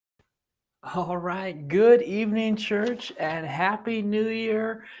All right. Good evening, church, and Happy New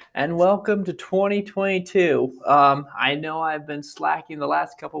Year, and welcome to 2022. I know I've been slacking the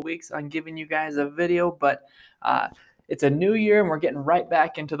last couple weeks on giving you guys a video, but uh, it's a new year and we're getting right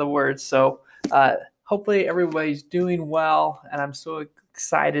back into the Word. So hopefully everybody's doing well, and I'm so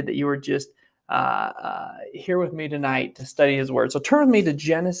excited that you were just here with me tonight to study His Word. So turn with me to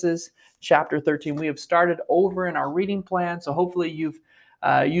Genesis chapter 13. We have started over in our reading plan, so hopefully you've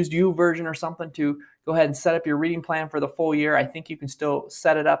used YouVersion or something to go ahead and set up your reading plan for the full year. I think you can still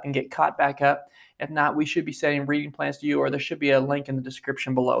set it up and get caught back up. If not, we should be setting reading plans to you, or there should be a link in the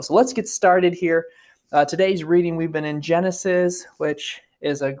description below. So let's get started here. Today's reading, we've been in Genesis, which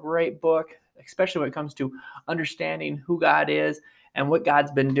is a great book, especially when it comes to understanding who God is and what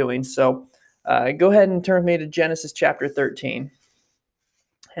God's been doing. So go ahead and turn with me to Genesis chapter 13.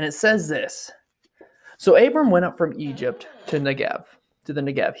 And it says this. So Abram went up from Egypt to the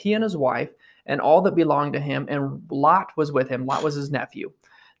Negev, he and his wife, and all that belonged to him, and Lot was with him. Lot was his nephew.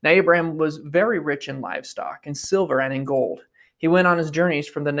 Now Abraham was very rich in livestock, in silver, and in gold. He went on his journeys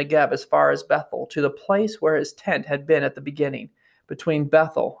from the Negev as far as Bethel, to the place where his tent had been at the beginning, between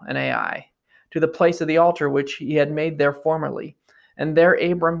Bethel and Ai, to the place of the altar which he had made there formerly. And there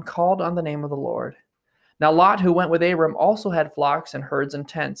Abram called on the name of the Lord. Now Lot, who went with Abram, also had flocks and herds and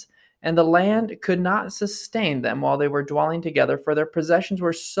tents, and the land could not sustain them while they were dwelling together, for their possessions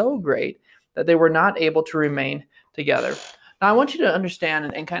were so great that they were not able to remain together. Now, I want you to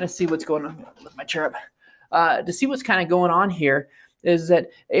understand and kind of see what's going on. Lift my chair up. To see what's kind of going on here is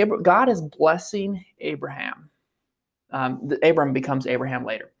that God is blessing Abraham. Abram becomes Abraham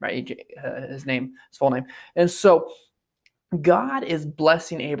later, right? His full name. And so God is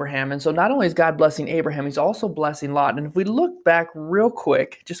blessing Abraham. And so not only is God blessing Abraham, he's also blessing Lot. And if we look back real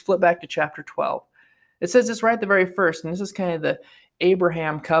quick, just flip back to chapter 12. It says this right at the very first, and this is kind of the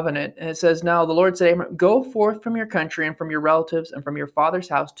Abraham covenant. And it says, now the Lord said, Abraham, go forth from your country and from your relatives and from your father's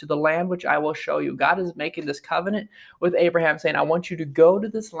house to the land which I will show you. God is making this covenant with Abraham, saying, I want you to go to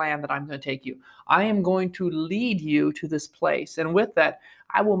this land that I'm going to take you. I am going to lead you to this place. And with that,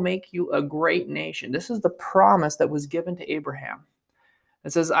 I will make you a great nation. This is the promise that was given to Abraham.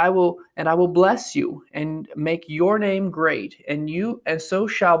 It says, I will bless you and make your name great, and you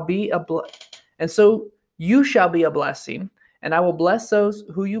shall be a blessing, and I will bless those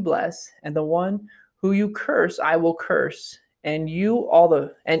who you bless, and the one who you curse I will curse, and in you all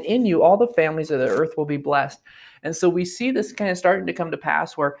the families of the earth will be blessed. And so we see this kind of starting to come to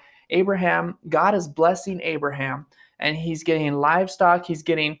pass where God is blessing Abraham, and he's getting livestock, he's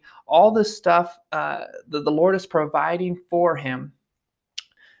getting all this stuff that the Lord is providing for him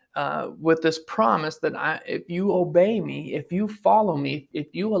with this promise that if you obey me, if you follow me,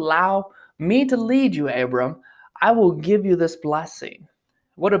 if you allow me to lead you, Abram, I will give you this blessing.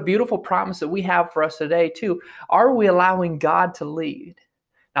 What a beautiful promise that we have for us today, too. Are we allowing God to lead?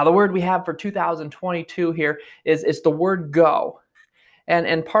 Now, the word we have for 2022 here is the word go.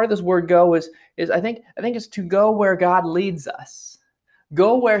 And part of this word go is I think it's to go where God leads us.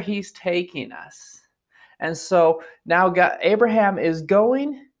 Go where he's taking us. And so now Abraham is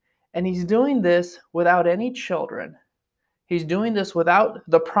going, and he's doing this without any children. He's doing this without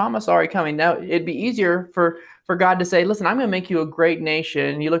the promise already coming. Now, it'd be easier for God to say, listen, I'm going to make you a great nation.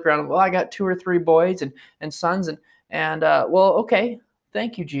 And you look around, well, I got 2 or 3 boys and sons. Well, okay,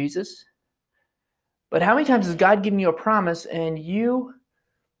 thank you, Jesus. But how many times has God given you a promise and you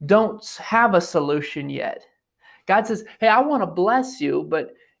don't have a solution yet? God says, hey, I want to bless you,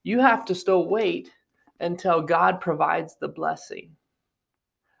 but you have to still wait until God provides the blessing.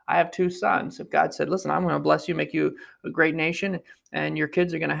 I have 2 sons. If God said, listen, I'm going to bless you, make you a great nation, and your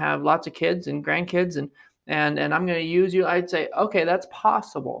kids are going to have lots of kids and grandkids, and I'm going to use you, I'd say, okay, that's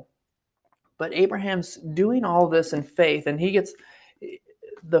possible. But Abraham's doing all this in faith, and he gets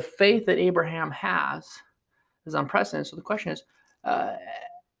the faith that Abraham has is unprecedented. So the question is,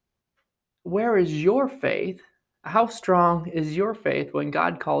 where is your faith? How strong is your faith when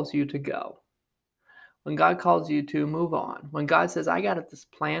God calls you to go? When God calls you to move on? When God says, I got this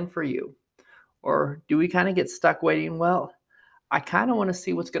plan for you? Or do we kind of get stuck waiting? Well, I kind of want to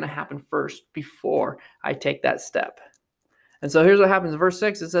see what's going to happen first before I take that step. And so here's what happens in verse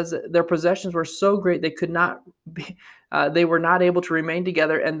 6. It says that their possessions were so great they were not able to remain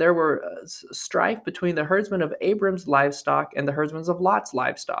together, and there were strife between the herdsmen of Abram's livestock and the herdsmen of Lot's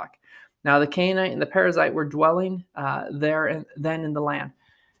livestock. Now the Canaanite and the Perizzite were dwelling there and then in the land.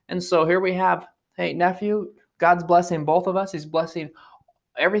 And so here we have, hey, nephew, God's blessing both of us. He's blessing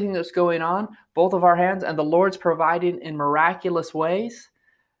everything that's going on, both of our hands, and the Lord's providing in miraculous ways.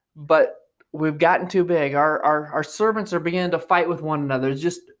 But we've gotten too big. Our servants are beginning to fight with one another.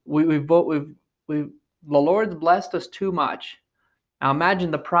 the Lord's blessed us too much. Now imagine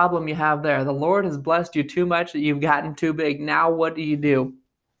the problem you have there. The Lord has blessed you too much that you've gotten too big. Now what do?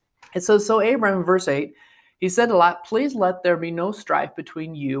 It says, so Abraham in verse 8, he said to Lot, please let there be no strife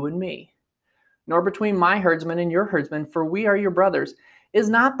between you and me, nor between my herdsmen and your herdsmen, for we are your brothers. Is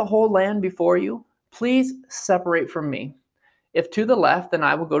not the whole land before you? Please separate from me. If to the left, then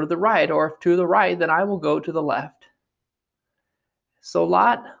I will go to the right, or if to the right, then I will go to the left. So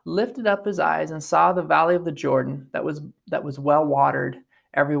Lot lifted up his eyes and saw the valley of the Jordan that was well watered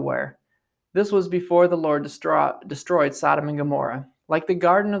everywhere. This was before the Lord destroyed Sodom and Gomorrah, like the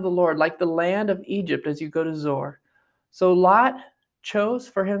garden of the Lord, like the land of Egypt as you go to Zoar. So Lot chose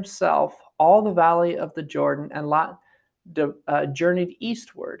for himself all the valley of the Jordan, and Lot journeyed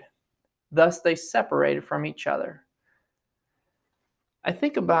eastward. Thus they separated from each other. I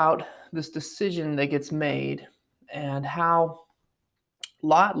think about this decision that gets made and how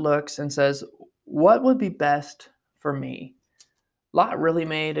Lot looks and says, what would be best for me? Lot really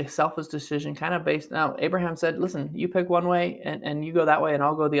made a selfish decision kind of based. Now, Abraham said, listen, you pick one way and you go that way and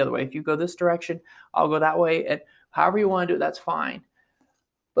I'll go the other way. If you go this direction, I'll go that way. And however you want to do it, that's fine.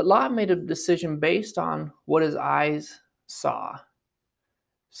 But Lot made a decision based on what his eyes saw.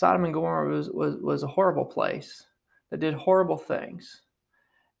 Sodom and Gomorrah was a horrible place that did horrible things.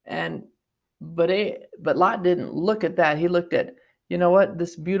 But Lot didn't look at that. He looked at, you know what,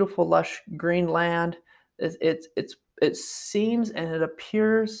 this beautiful, lush green land, it seems and it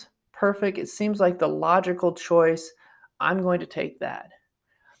appears perfect. It seems like the logical choice. I'm going to take that.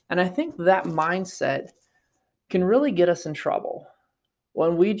 And I think that mindset can really get us in trouble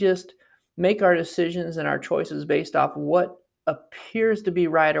when we just make our decisions and our choices based off what appears to be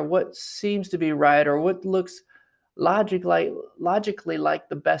right or what seems to be right or what looks logically like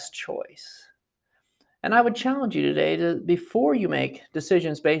the best choice. And I would challenge you today to, before you make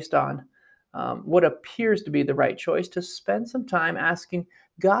decisions based on what appears to be the right choice, to spend some time asking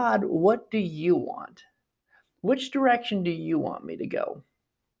God, what do you want? Which direction do you want me to go?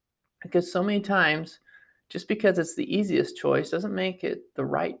 Because so many times, just because it's the easiest choice doesn't make it the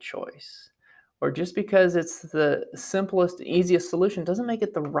right choice. Or just because it's the simplest, easiest solution doesn't make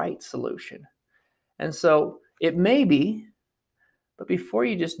it the right solution. And so it may be, but before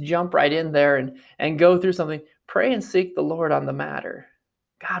you just jump right in there and go through something, pray and seek the Lord on the matter.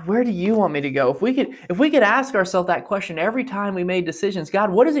 God, where do you want me to go? If we could ask ourselves that question every time we made decisions, God,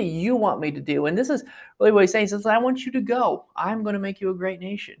 what is it you want me to do? And this is really what he's saying. He says, I want you to go. I'm going to make you a great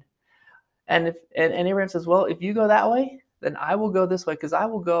nation. And Abraham says, well, if you go that way, then I will go this way, because I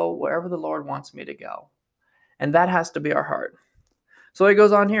will go wherever the Lord wants me to go. And that has to be our heart. So he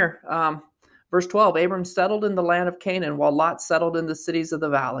goes on here. Verse 12, Abram settled in the land of Canaan, while Lot settled in the cities of the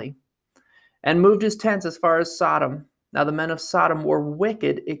valley, and moved his tents as far as Sodom. Now the men of Sodom were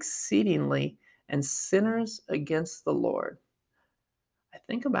wicked exceedingly, and sinners against the Lord. I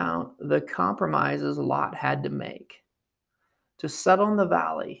think about the compromises Lot had to make to settle in the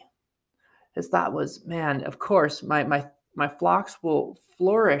valley. His thought was, man, of course, my flocks will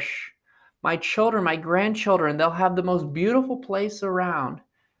flourish. My children, my grandchildren, they'll have the most beautiful place around.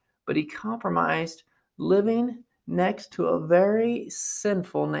 But he compromised living next to a very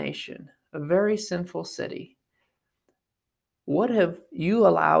sinful nation, a very sinful city. What have you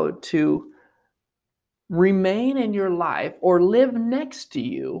allowed to remain in your life or live next to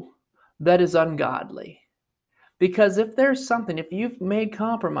you that is ungodly? Because if there's something, if you've made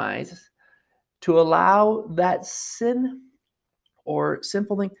compromise to allow that sin or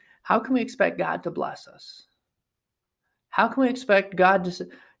sinful thing, how can we expect God to bless us? How can we expect God to...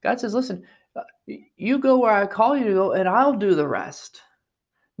 God says, listen, you go where I call you to go, and I'll do the rest.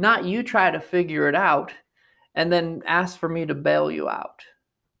 Not you try to figure it out and then ask for me to bail you out.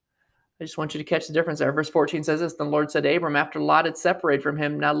 I just want you to catch the difference there. Verse 14 says this, the Lord said to Abram, after Lot had separated from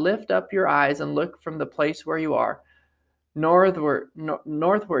him, now lift up your eyes and look from the place where you are, northward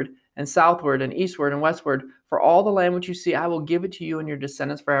and southward and eastward and westward. For all the land which you see, I will give it to you and your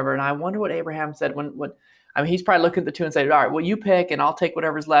descendants forever. And I wonder what Abraham said when he's probably looking at the two and saying, all right, well, you pick and I'll take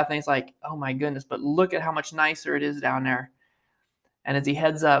whatever's left. And he's like, oh my goodness, but look at how much nicer it is down there. And as he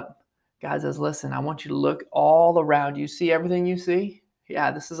heads up, God says, listen, I want you to look all around you. See everything you see?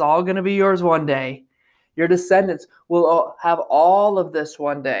 Yeah, this is all going to be yours one day. Your descendants will have all of this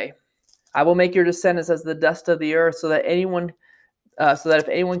one day. I will make your descendants as the dust of the earth, so that if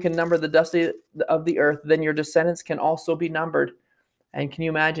anyone can number the dust of the earth, then your descendants can also be numbered. And can you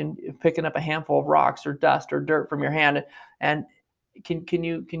imagine picking up a handful of rocks or dust or dirt from your hand? And can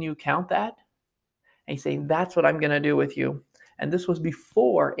you count that? And he's saying, that's what I'm going to do with you. And this was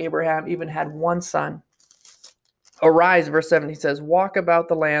before Abraham even had one son. Arise, verse 17 says, walk about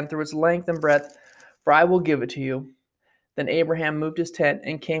the land through its length and breadth, for I will give it to you. Then Abraham moved his tent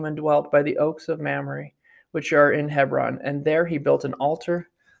and came and dwelt by the oaks of Mamre, which are in Hebron, and there he built an altar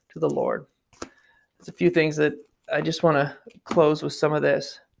to the Lord. There's a few things that I just want to close with some of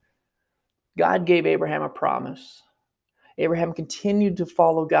this. God gave Abraham a promise. Abraham continued to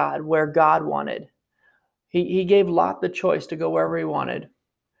follow God where God wanted. He gave Lot the choice to go wherever he wanted.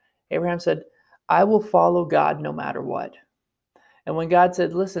 Abraham said, I will follow God no matter what. And when God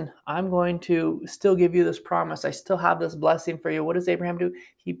said, listen, I'm going to still give you this promise, I still have this blessing for you, what does Abraham do?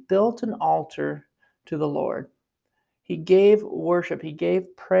 He built an altar to the Lord. He gave worship. He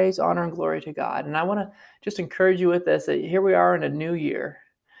gave praise, honor, and glory to God. And I want to just encourage you with this, that here we are in a new year,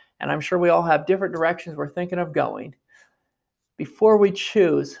 and I'm sure we all have different directions we're thinking of going. Before we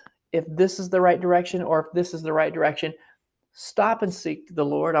choose if this is the right direction or if this is the right direction, stop and seek the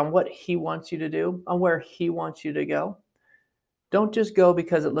Lord on what he wants you to do, on where he wants you to go. Don't just go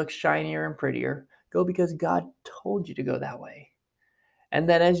because it looks shinier and prettier. Go because God told you to go that way. And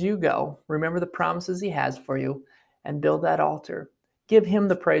then as you go, remember the promises he has for you and build that altar. Give him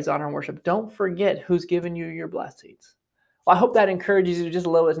the praise, honor, and worship. Don't forget who's given you your blessings. Well, I hope that encourages you just a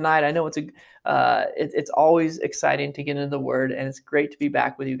little bit tonight. I know it's always exciting to get into the Word, and it's great to be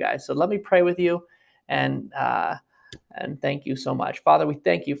back with you guys. So let me pray with you, and thank you so much. Father, we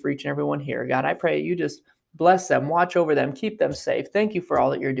thank you for each and every one here. God, I pray you just bless them, watch over them, keep them safe. Thank you for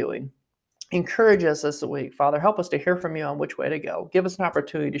all that you're doing. Encourage us this week. Father, help us to hear from you on which way to go. Give us an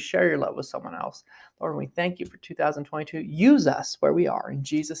opportunity to share your love with someone else. Lord, we thank you for 2022. Use us where we are. In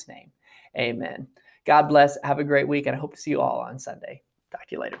Jesus' name, amen. God bless. Have a great week, and I hope to see you all on Sunday. Talk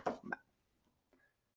to you later. Bye.